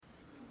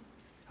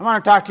I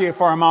want to talk to you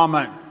for a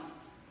moment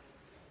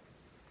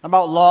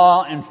about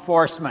law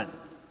enforcement.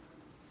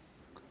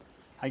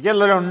 I get a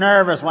little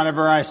nervous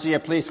whenever I see a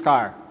police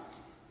car.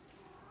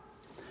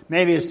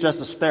 Maybe it's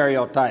just a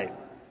stereotype.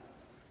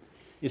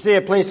 You see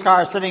a police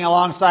car sitting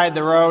alongside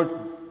the road,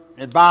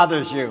 it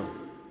bothers you.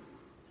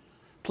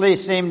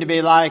 Police seem to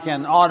be like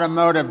an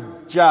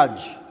automotive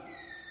judge.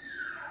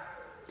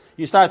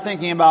 You start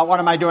thinking about, what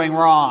am I doing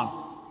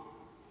wrong?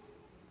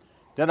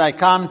 Did I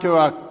come to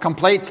a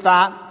complete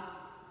stop?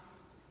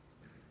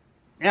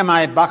 Am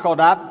I buckled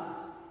up?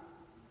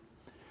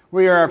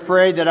 We are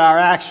afraid that our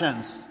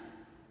actions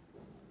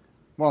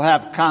will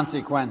have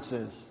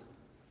consequences.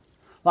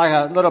 Like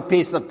a little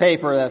piece of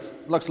paper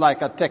that looks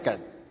like a ticket.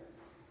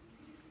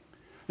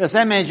 This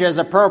image is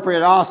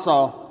appropriate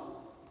also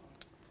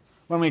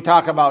when we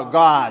talk about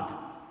God.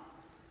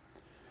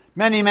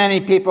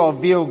 Many people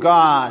view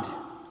God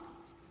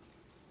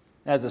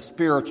as a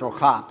spiritual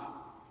cop.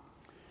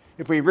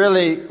 If we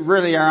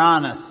really are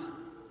honest,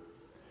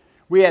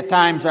 we at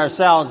times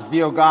ourselves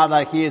view God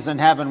like He is in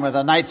heaven with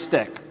a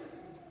nightstick.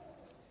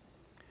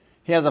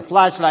 He has a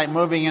flashlight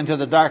moving into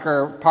the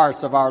darker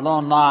parts of our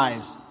lone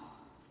lives.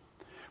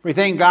 We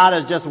think God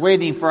is just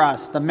waiting for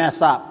us to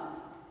mess up.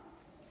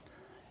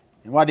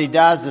 And what He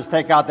does is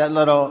take out that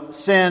little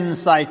sin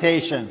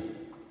citation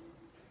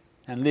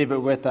and leave it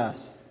with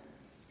us.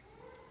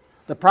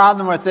 The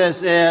problem with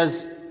this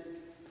is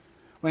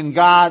when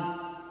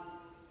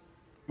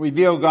we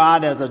view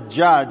God as a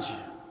judge,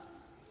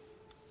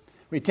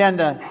 we tend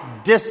to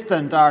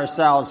distance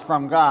ourselves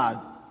from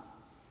God.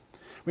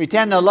 We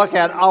tend to look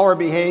at our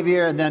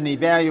behavior and then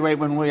evaluate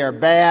when we are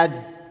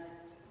bad.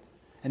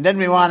 And then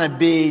we want to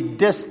be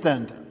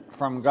distant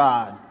from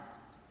God.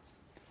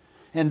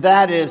 And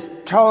that is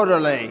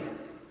totally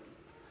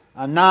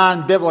a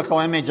non-biblical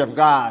image of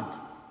God.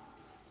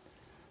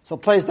 So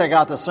please take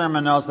out the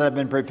sermon notes that have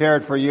been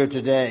prepared for you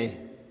today.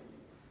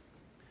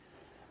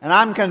 And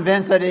I'm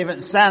convinced that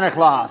even Santa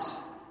Claus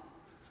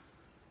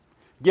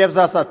gives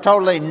us a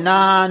totally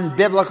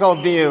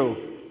non-biblical view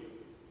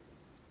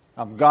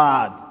of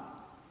God.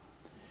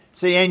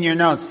 See, in your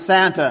notes,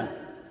 Santa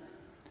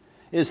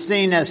is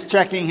seen as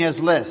checking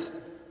his list.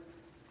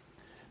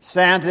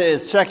 Santa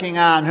is checking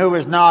on who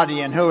is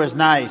naughty and who is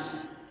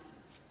nice.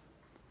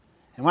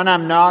 And when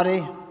I'm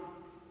naughty,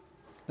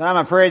 then I'm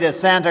afraid that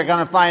Santa is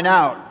going to find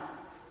out.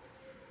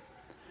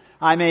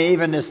 I may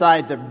even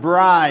decide to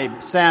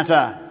bribe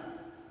Santa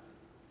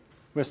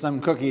with some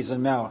cookies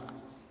and milk.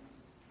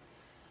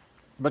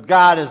 But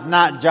God is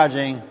not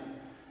judging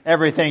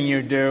everything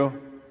you do.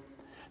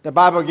 The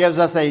Bible gives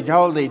us a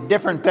totally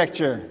different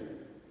picture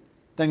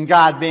than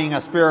God being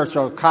a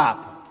spiritual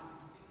cop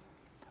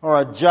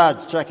or a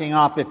judge checking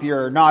off if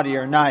you're naughty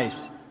or nice.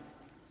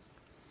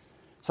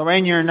 So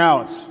in your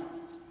notes,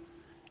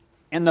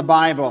 in the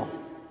Bible,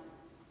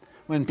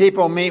 when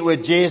people meet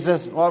with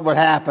Jesus, what would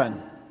happen?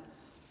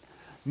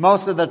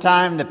 Most of the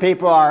time, the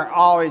people are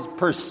always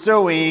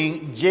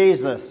pursuing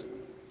Jesus.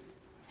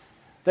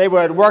 They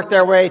would work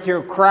their way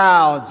through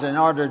crowds in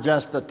order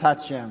just to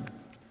touch Him.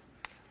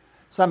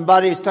 Some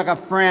buddies took a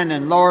friend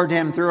and lowered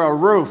him through a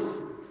roof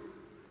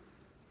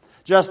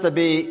just to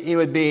he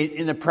would be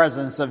in the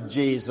presence of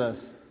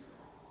Jesus.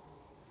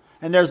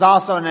 And there's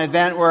also an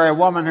event where a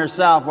woman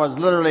herself was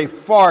literally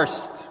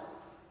forced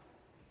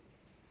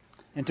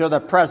into the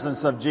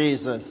presence of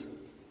Jesus.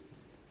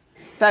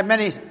 In fact,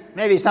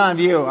 maybe some of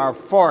you are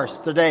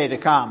forced today to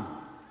come.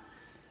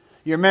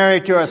 You're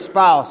married to a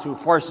spouse who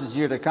forces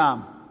you to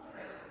come.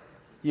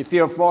 You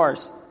feel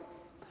forced.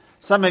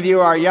 Some of you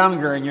are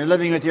younger and you're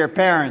living with your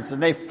parents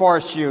and they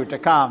force you to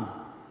come.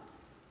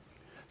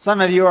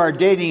 Some of you are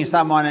dating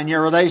someone and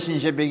your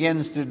relationship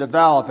begins to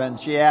develop and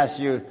she asks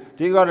you,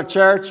 do you go to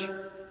church?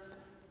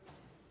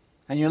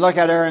 And you look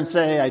at her and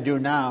say, I do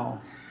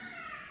now.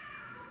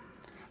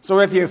 So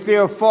if you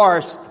feel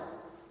forced,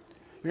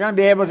 you're going to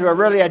be able to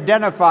really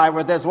identify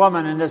with this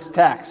woman in this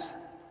text.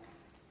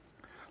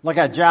 Look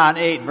at John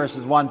 8,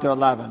 verses 1 to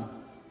 11.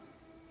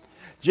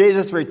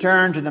 Jesus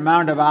returned to the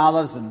Mount of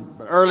Olives, and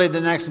early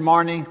the next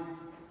morning,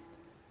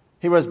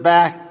 He was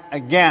back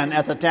again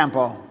at the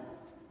temple.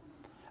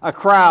 A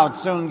crowd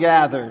soon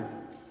gathered.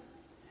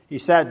 He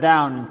sat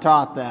down and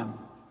taught them.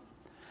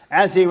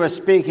 As He was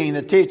speaking,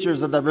 the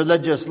teachers of the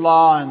religious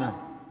law and the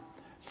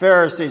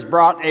Pharisees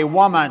brought a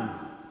woman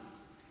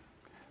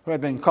who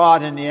had been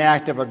caught in the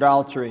act of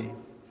adultery.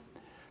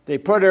 They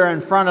put her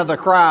in front of the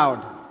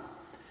crowd.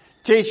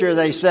 Teacher,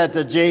 they said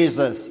to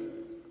Jesus,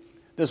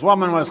 this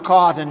woman was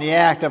caught in the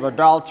act of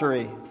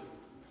adultery.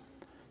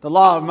 The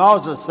law of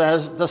Moses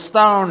says to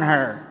stone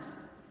her.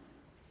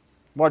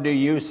 What do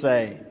you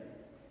say?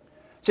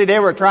 See, they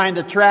were trying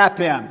to trap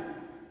him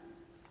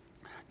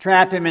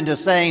into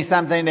saying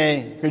something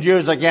they could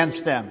use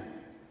against him.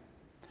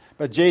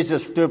 But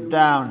Jesus stooped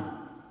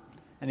down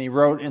and He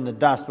wrote in the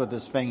dust with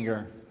His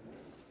finger.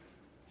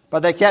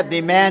 But they kept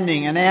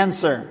demanding an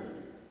answer.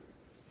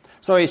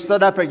 So He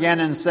stood up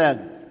again and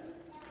said,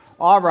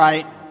 all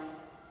right,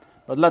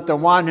 but let the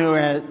one who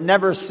has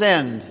never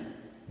sinned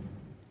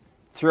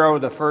throw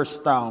the first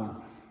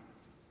stone.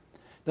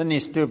 Then he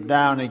stooped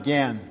down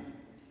again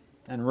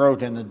and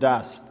wrote in the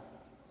dust.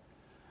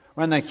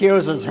 When the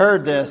accusers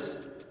heard this,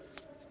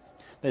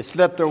 they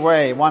slipped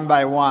away one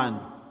by one,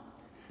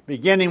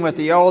 beginning with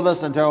the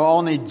oldest until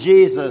only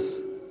Jesus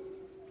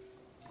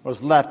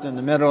was left in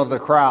the middle of the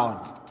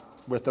crowd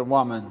with the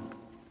woman.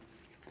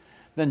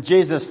 Then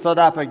Jesus stood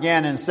up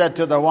again and said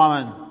to the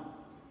woman,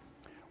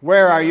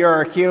 "Where are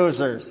your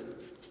accusers?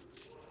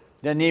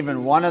 Didn't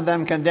even one of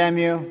them condemn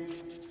you?"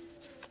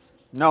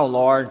 "No,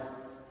 Lord,"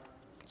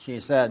 she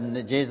said,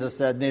 and Jesus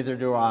said, "Neither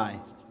do I.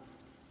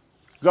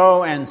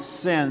 Go and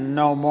sin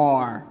no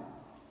more."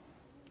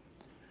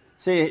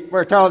 See,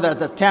 we're told that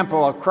the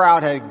temple, a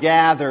crowd had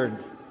gathered.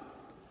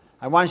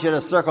 I want you to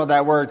circle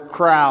that word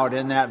crowd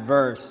in that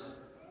verse.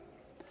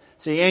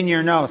 See, in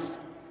your notes,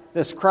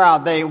 this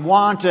crowd, they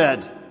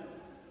wanted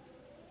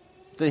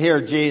to hear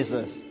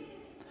Jesus.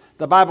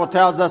 The Bible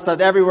tells us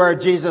that everywhere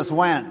Jesus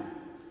went,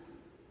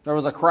 there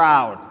was a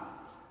crowd.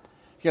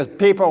 Because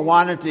people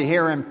wanted to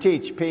hear him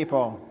teach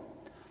people.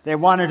 They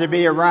wanted to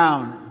be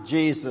around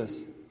Jesus.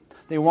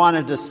 They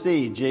wanted to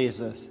see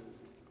Jesus.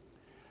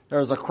 There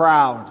was a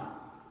crowd.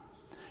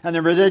 And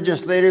the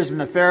religious leaders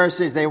and the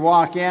Pharisees, they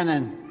walk in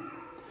and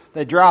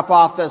they drop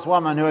off this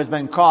woman who has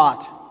been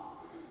caught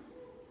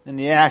in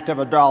the act of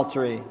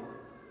adultery.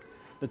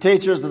 The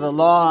teachers of the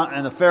law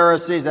and the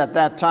Pharisees at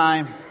that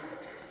time,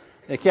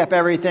 they kept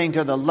everything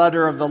to the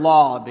letter of the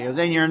law, because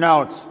in your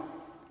notes,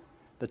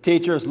 the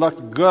teachers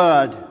looked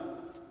good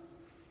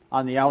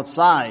on the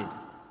outside.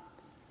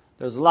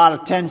 There's a lot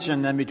of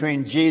tension then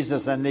between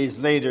Jesus and these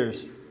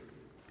leaders,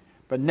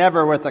 but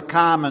never with the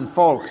common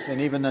folks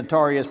and even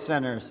notorious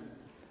sinners.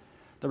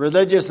 The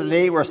religious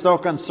elite were so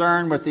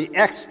concerned with the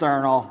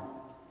external,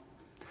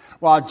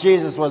 while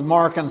Jesus was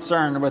more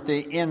concerned with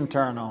the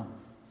internal.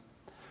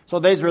 So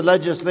these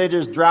religious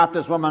leaders dropped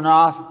this woman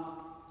off,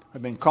 who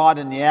had been caught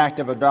in the act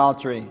of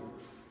adultery.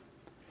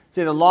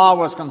 See, the law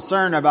was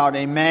concerned about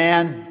a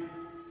man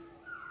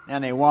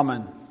and a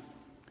woman.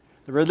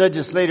 The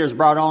religious leaders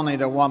brought only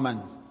the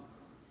woman.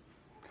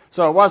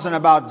 So it wasn't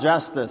about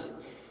justice.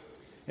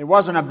 It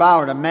wasn't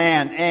about a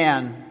man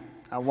and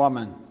a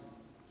woman.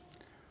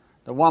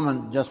 The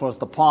woman just was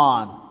the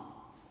pawn.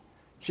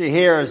 She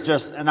here is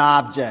just an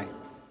object.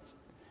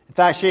 In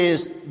fact, she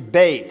is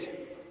bait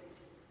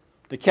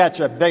to catch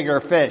a bigger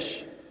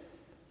fish.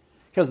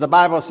 Because the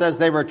Bible says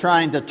they were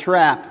trying to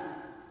trap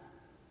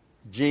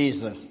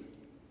Jesus.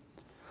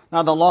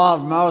 Now, the law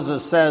of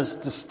Moses says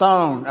to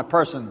stone a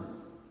person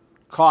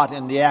caught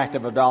in the act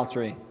of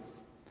adultery.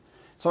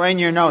 So in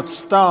your notes,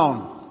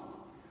 stone,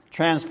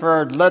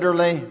 transferred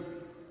literally,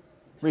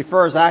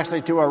 refers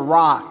actually to a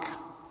rock.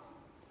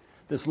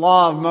 This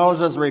law of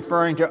Moses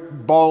referring to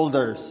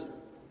boulders.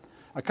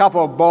 A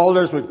couple of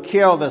boulders would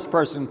kill this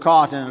person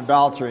caught in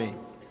adultery.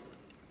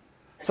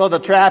 So the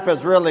trap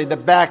is really the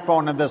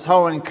backbone of this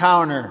whole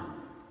encounter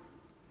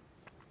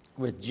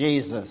with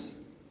Jesus.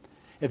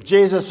 If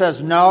Jesus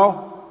says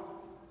no,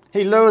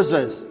 he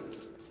loses.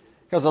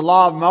 Because the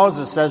law of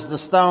Moses says to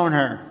stone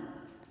her.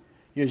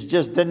 You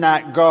just did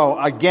not go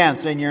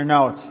against, in your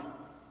notes,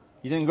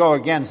 you didn't go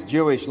against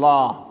Jewish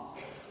law.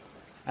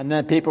 And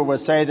then people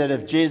would say that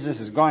if Jesus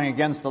is going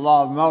against the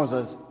law of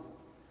Moses,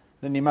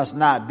 then he must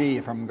not be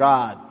from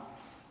God.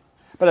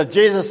 But if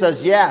Jesus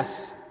says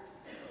yes,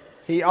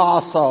 he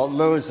also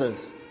loses.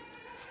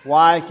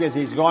 Why? Because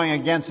he's going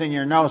against, in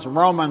your notes,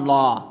 Roman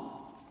law.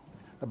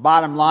 The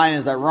bottom line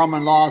is that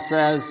Roman law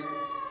says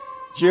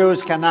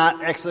Jews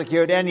cannot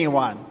execute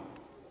anyone.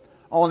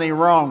 Only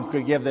Rome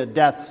could give the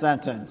death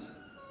sentence.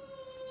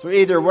 So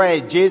either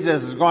way,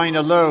 Jesus is going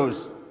to lose.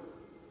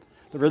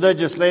 The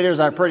religious leaders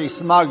are pretty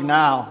smug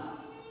now.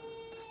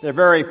 They're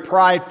very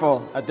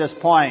prideful at this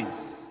point.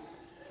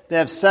 They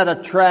have set a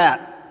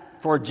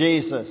trap for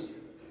Jesus.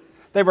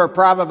 They were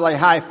probably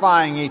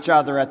high-fiving each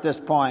other at this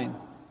point,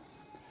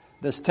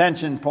 this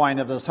tension point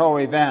of this whole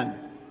event.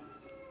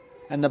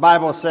 And the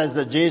Bible says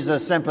that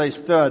Jesus simply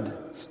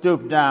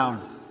stooped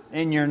down.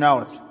 In your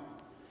notes,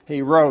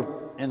 he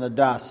wrote in the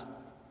dust.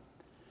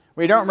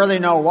 We don't really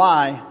know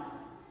why.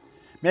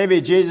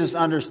 Maybe Jesus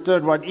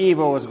understood what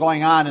evil was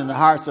going on in the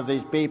hearts of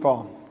these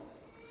people.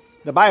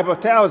 The Bible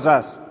tells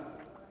us,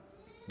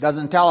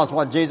 doesn't tell us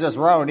what Jesus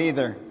wrote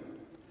either.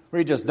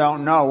 We just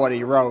don't know what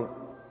he wrote.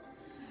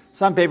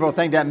 Some people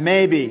think that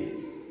maybe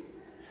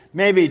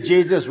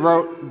Jesus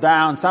wrote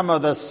down some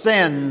of the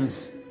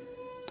sins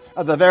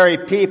of the very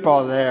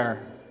people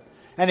there.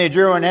 And he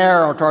drew an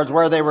arrow towards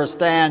where they were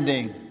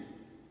standing.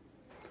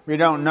 We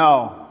don't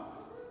know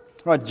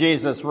what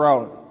Jesus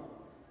wrote.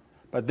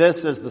 But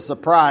this is the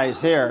surprise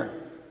here.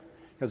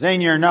 Because in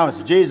your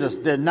notes, Jesus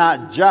did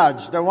not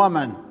judge the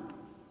woman.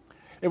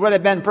 It would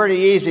have been pretty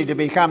easy to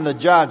become the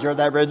judge or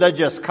that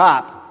religious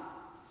cop.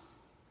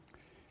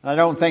 And I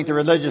don't think the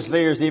religious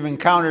leaders even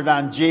counted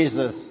on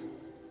Jesus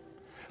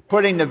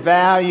putting the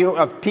value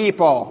of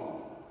people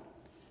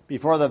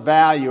before the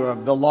value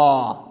of the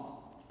law.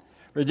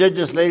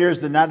 Religious leaders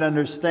did not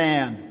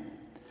understand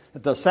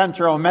that the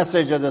central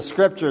message of the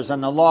Scriptures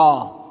and the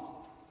law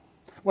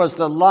was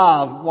to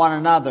love one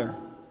another,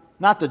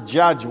 not to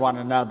judge one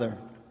another.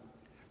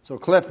 So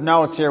Cliff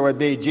Notes here would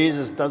be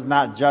Jesus does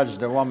not judge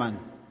the woman.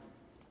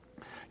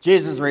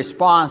 Jesus'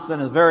 response then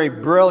is very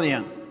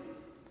brilliant.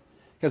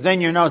 Because in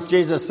your notes,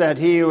 Jesus said,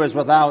 he who is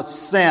without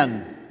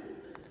sin,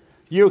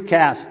 you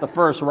cast the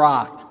first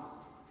rock.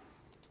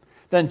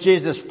 Then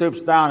Jesus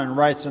stoops down and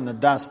writes in the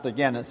dust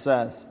again, it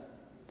says.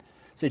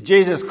 See,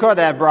 Jesus could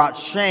have brought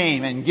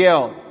shame and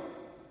guilt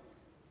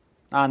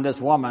on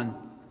this woman.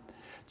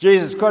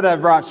 Jesus could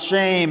have brought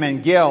shame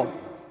and guilt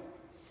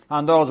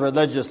on those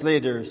religious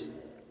leaders.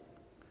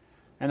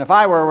 And if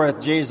I were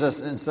with Jesus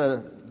instead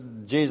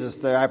of Jesus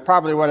there, I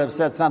probably would have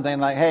said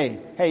something like,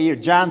 hey, you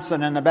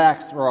Johnson in the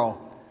back row,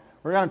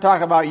 we're going to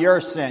talk about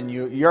your sin.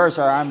 Yours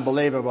are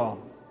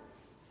unbelievable.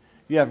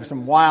 You have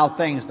some wild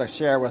things to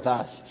share with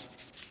us.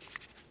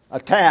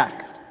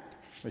 Attack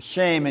with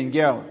shame and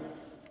guilt.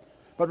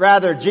 But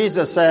rather,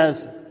 Jesus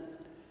says,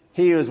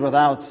 he who is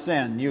without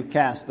sin, you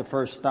cast the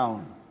first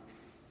stone.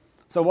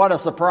 So what a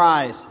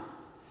surprise.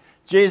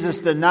 Jesus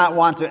did not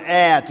want to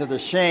add to the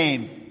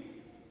shame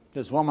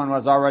this woman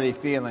was already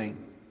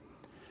feeling.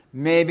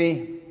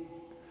 Maybe,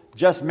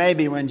 just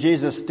maybe, when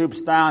Jesus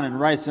stoops down and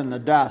writes in the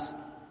dust,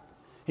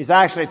 he's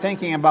actually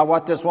thinking about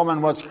what this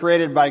woman was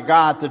created by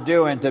God to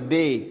do and to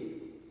be.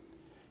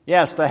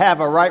 Yes, to have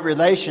a right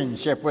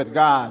relationship with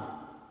God.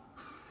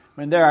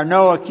 When there are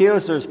no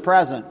accusers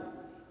present,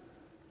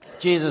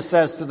 Jesus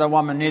says to the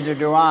woman, neither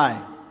do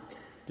I.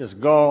 Just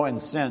go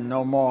and sin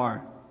no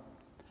more.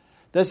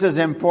 This is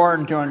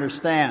important to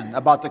understand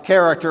about the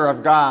character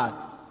of God.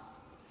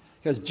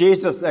 Because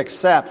Jesus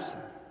accepts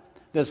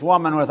this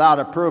woman without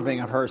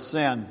approving of her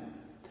sin.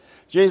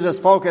 Jesus'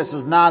 focus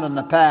is not on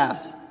the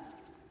past.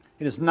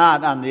 It is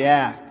not on the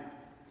act.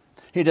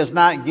 He does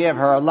not give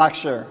her a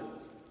lecture.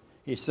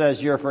 He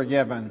says, you're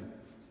forgiven.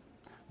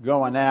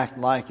 Go and act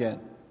like it.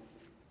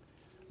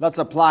 Let's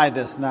apply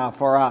this now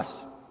for us.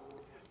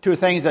 Two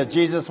things that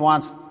Jesus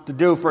wants to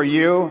do for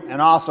you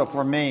and also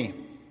for me.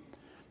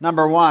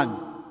 Number one,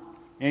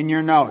 in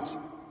your notes,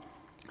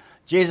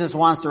 Jesus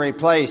wants to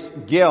replace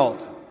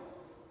guilt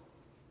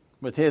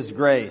with his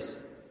grace.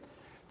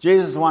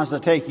 Jesus wants to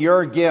take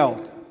your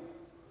guilt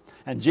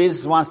and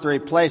Jesus wants to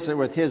replace it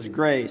with his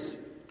grace.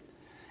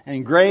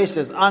 And grace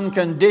is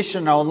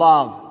unconditional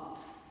love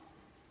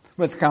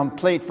with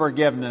complete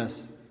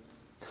forgiveness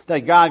that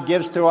God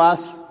gives to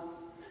us.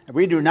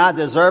 We do not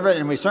deserve it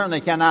and we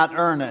certainly cannot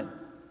earn it.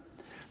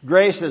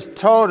 Grace is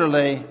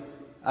totally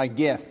a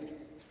gift.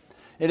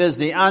 It is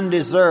the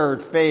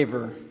undeserved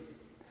favor.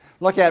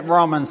 Look at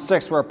Romans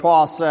 6 where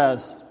Paul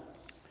says,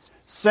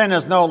 sin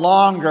is no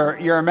longer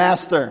your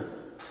master,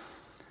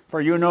 for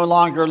you no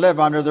longer live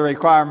under the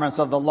requirements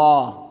of the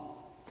law.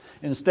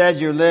 Instead,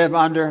 you live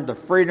under the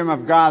freedom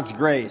of God's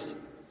grace.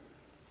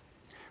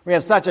 We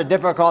have such a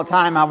difficult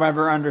time,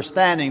 however,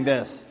 understanding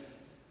this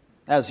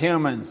as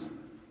humans,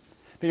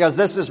 because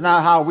this is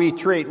not how we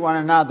treat one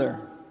another.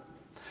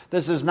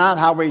 This is not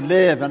how we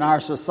live in our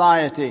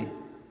society.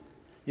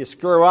 You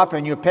screw up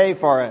and you pay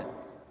for it.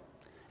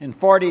 In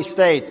 40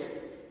 states,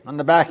 on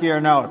the back of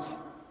your notes,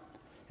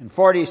 in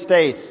 40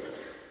 states,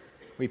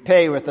 we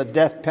pay with the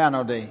death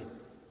penalty.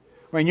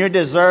 When you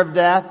deserve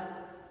death,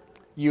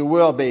 you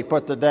will be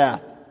put to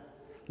death.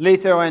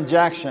 Lethal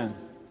injection,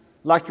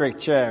 electric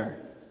chair,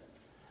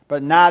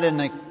 but not in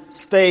the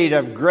state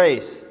of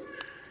grace.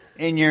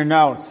 In your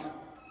notes,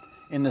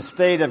 in the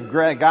state of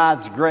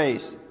God's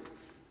grace,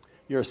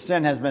 your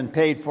sin has been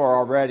paid for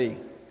already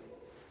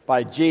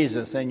by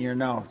Jesus in your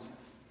notes.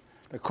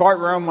 The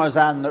courtroom was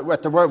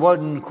with the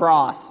wooden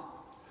cross.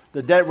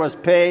 The debt was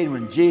paid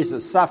when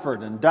Jesus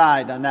suffered and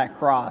died on that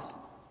cross.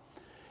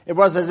 It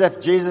was as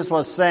if Jesus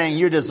was saying,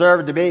 you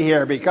deserve to be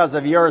here because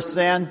of your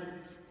sin,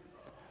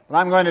 but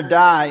I'm going to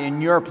die in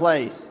your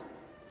place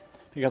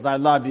because I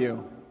love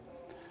you.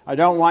 I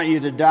don't want you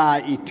to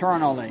die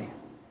eternally.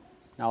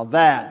 Now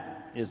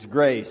that is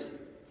grace.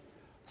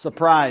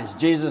 Surprise,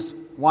 Jesus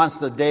wants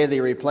to daily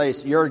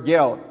replace your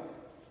guilt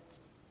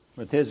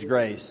with his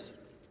grace.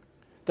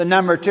 The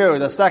number two,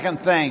 the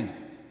second thing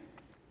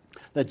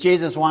that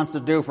Jesus wants to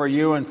do for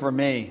you and for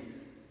me.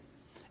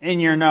 In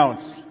your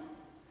notes,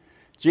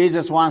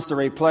 Jesus wants to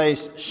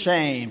replace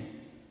shame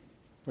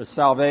with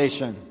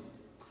salvation.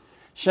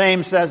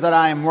 Shame says that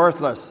I am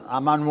worthless,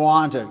 I'm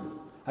unwanted,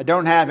 I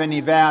don't have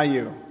any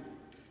value.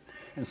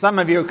 And some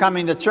of you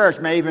coming to church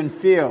may even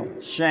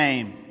feel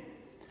shame.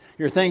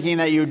 You're thinking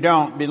that you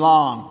don't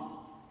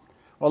belong.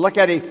 Well, look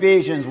at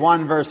Ephesians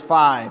 1 verse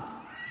 5.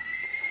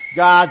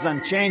 God's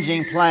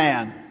unchanging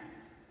plan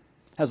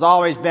has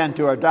always been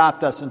to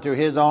adopt us into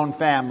his own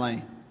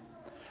family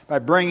by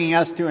bringing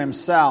us to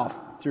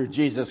himself through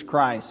Jesus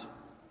Christ.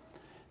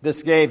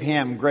 This gave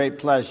him great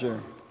pleasure.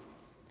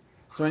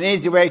 So an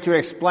easy way to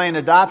explain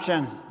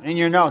adoption in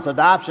your notes,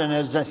 adoption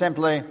is just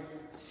simply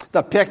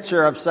the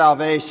picture of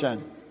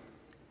salvation.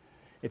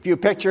 If you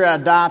picture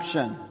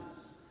adoption,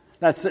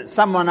 that's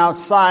someone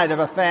outside of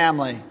a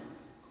family,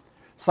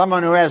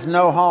 someone who has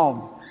no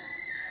home,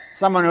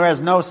 someone who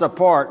has no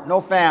support, no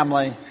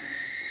family,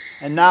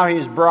 and now he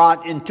is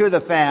brought into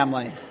the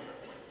family,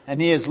 and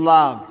he is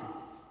loved,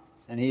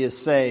 and he is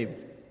saved.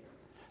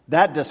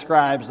 That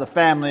describes the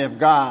family of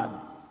God.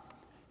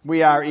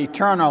 We are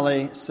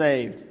eternally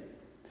saved.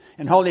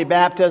 In holy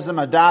baptism,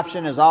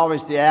 adoption is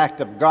always the act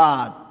of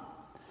God.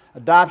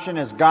 Adoption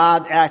is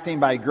God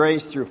acting by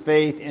grace through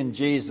faith in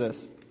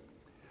Jesus.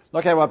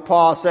 Look at what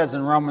Paul says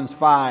in Romans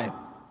 5.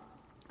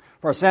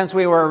 For since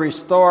we were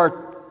restored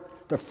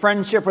to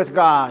friendship with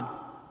God,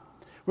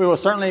 we will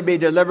certainly be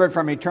delivered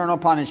from eternal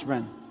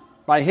punishment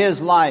by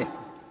His life.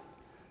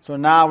 So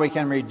now we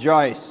can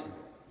rejoice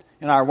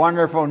in our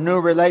wonderful new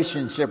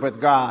relationship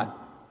with God.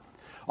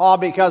 All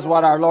because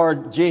what our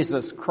Lord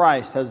Jesus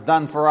Christ has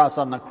done for us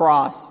on the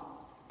cross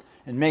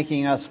in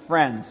making us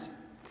friends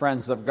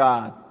of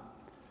God.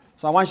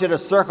 So I want you to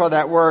circle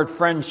that word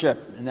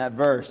friendship in that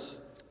verse.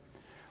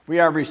 We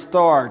are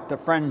restored to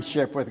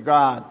friendship with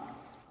God.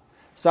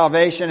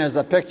 Salvation is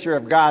a picture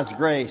of God's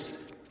grace,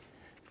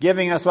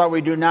 giving us what we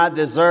do not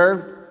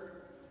deserve,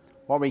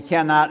 what we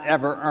cannot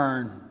ever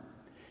earn.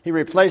 He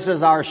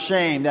replaces our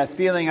shame, that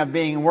feeling of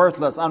being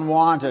worthless,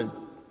 unwanted,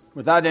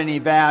 without any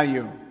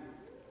value,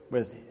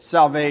 with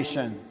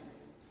salvation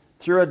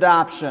through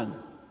adoption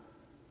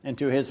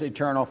into His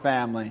eternal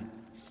family.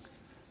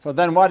 So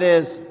then what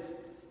is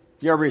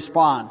your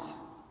response?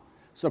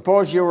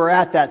 Suppose you were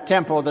at that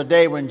temple the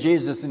day when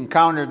Jesus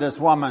encountered this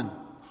woman.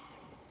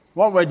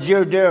 What would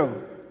you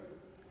do?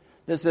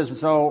 This is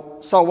so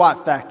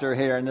what factor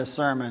here in this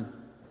sermon.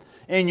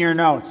 In your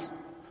notes,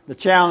 the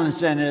challenge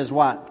then is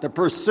what? To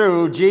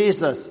pursue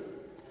Jesus.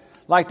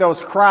 Like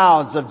those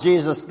crowds of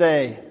Jesus'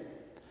 day,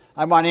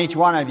 I want each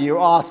one of you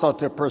also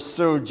to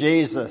pursue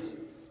Jesus.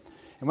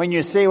 And when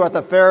you see what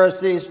the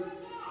Pharisees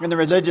and the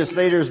religious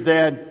leaders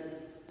did,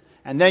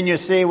 and then you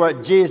see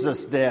what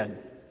Jesus did,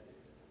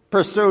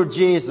 pursue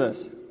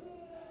Jesus.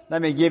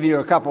 Let me give you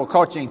a couple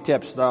coaching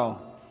tips, though,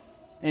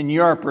 in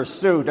your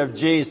pursuit of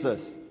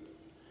Jesus.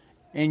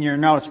 In your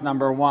notes,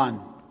 number 1,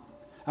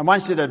 I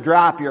want you to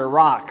drop your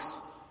rocks.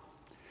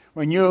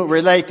 When you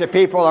relate to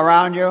people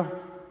around you,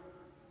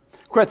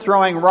 quit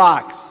throwing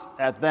rocks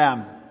at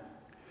them.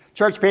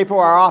 Church people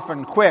are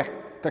often quick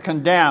to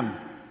condemn,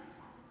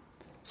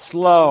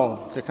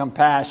 slow to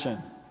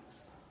compassion.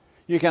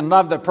 You can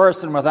love the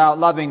person without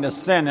loving the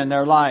sin in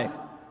their life.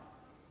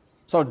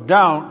 So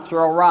don't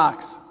throw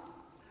rocks.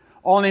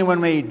 Only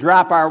when we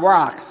drop our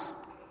rocks,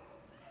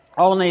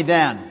 only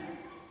then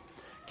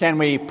can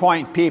we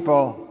point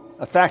people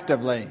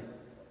effectively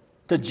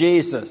to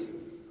Jesus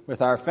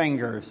with our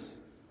fingers.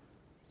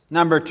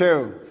 Number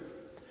 2,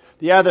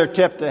 the other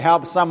tip to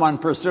help someone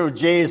pursue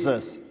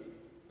Jesus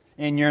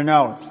in your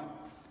notes.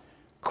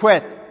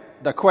 Quit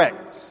the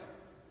quits.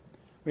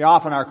 We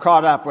often are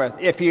caught up with,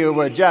 if you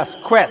would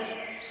just quit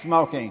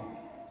smoking,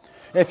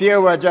 if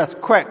you would just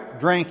quit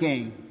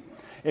drinking,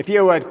 if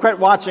you would quit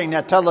watching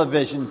that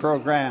television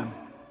program.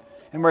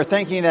 And we're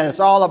thinking that it's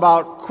all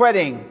about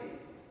quitting.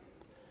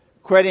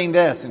 Quitting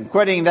this and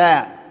quitting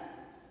that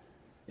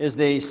is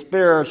the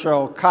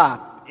spiritual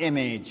cop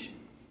image.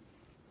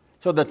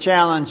 So the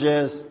challenge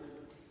is,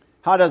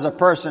 how does a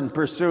person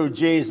pursue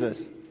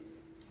Jesus?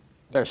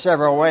 There are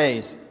several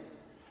ways.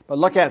 But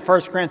look at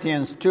 1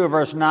 Corinthians 2,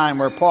 verse 9,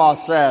 where Paul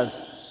says,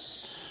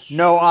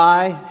 no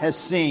eye has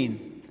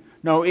seen,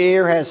 no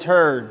ear has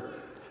heard,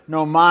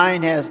 no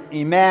mind has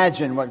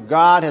imagined what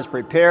God has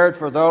prepared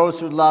for those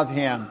who love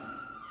Him.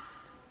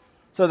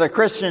 So the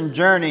Christian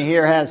journey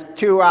here has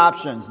 2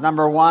 options.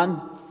 Number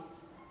 1,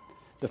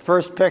 the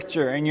first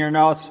picture in your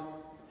notes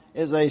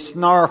is a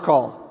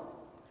snorkel.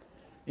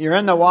 You're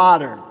in the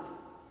water,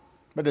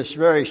 but it's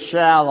very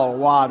shallow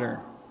water.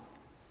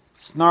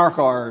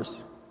 Snorkelers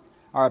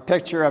are a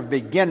picture of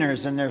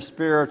beginners in their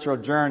spiritual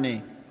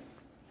journey.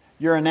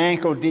 You're in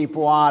ankle-deep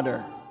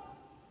water.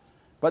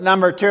 But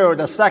number 2,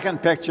 the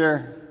second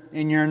picture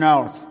in your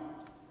notes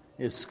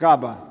is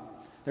scuba.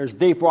 There's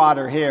deep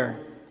water here.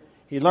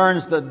 He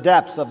learns the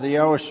depths of the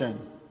ocean.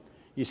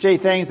 You see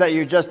things that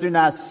you just do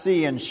not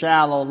see in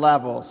shallow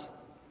levels.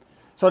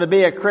 So to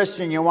be a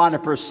Christian, you want to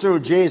pursue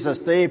Jesus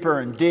deeper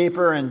and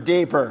deeper and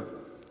deeper.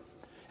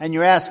 And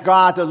you ask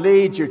God to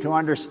lead you to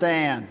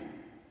understand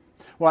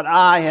what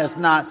eye has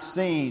not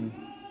seen,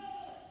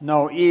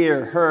 no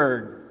ear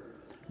heard,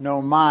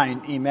 no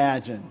mind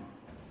imagined.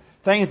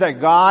 Things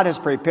that God has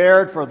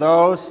prepared for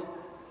those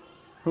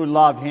who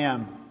love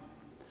Him.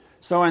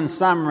 So in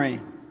summary,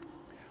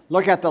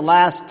 look at the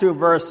last 2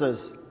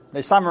 verses.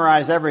 They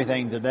summarize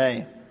everything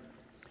today.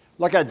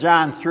 Look at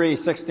John 3,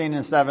 16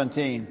 and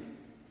 17.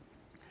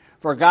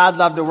 For God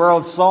loved the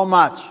world so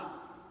much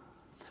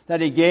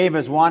that He gave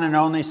His one and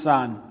only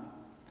Son,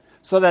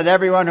 so that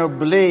everyone who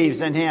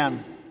believes in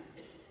Him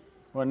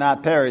will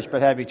not perish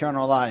but have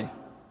eternal life.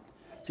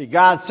 See,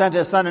 God sent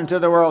His Son into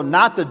the world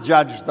not to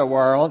judge the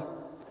world,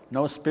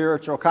 no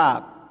spiritual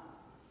cop,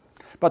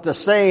 but to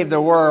save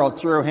the world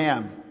through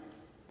Him.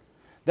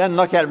 Then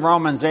look at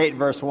Romans 8,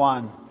 verse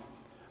 1.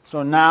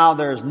 So now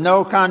there's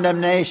no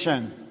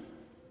condemnation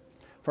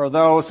for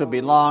those who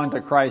belong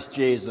to Christ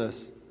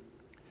Jesus.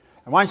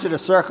 I want you to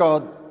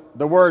circle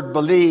the word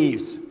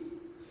believes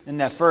in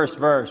that first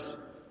verse.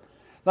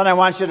 Then I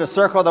want you to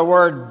circle the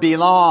word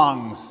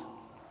belongs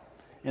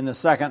in the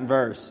second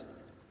verse.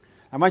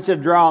 I want you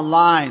to draw a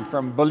line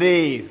from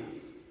believe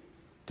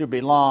to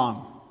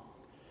belong.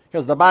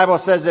 Because the Bible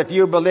says if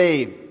you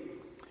believe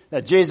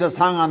that Jesus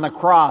hung on the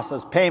cross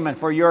as payment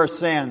for your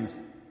sins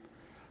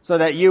so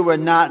that you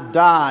would not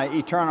die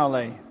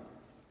eternally,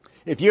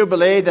 if you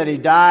believe that he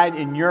died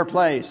in your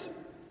place,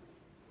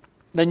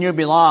 then you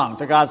belong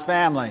to God's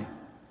family.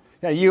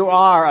 That you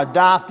are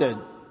adopted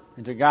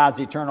into God's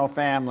eternal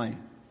family.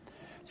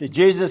 See,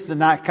 Jesus did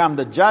not come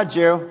to judge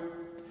you.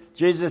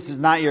 Jesus is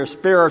not your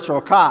spiritual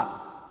cop.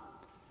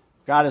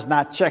 God is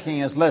not checking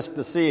his list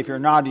to see if you're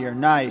naughty or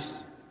nice.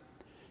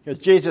 Because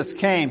Jesus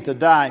came to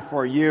die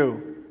for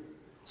you.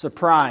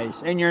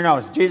 Surprise. In your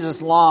notes,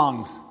 Jesus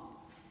longs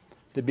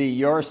to be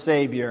your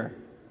Savior.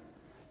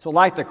 So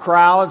like the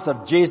crowds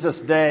of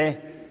Jesus' day,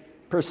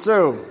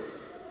 pursue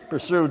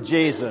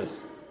Jesus.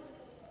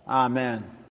 Amen.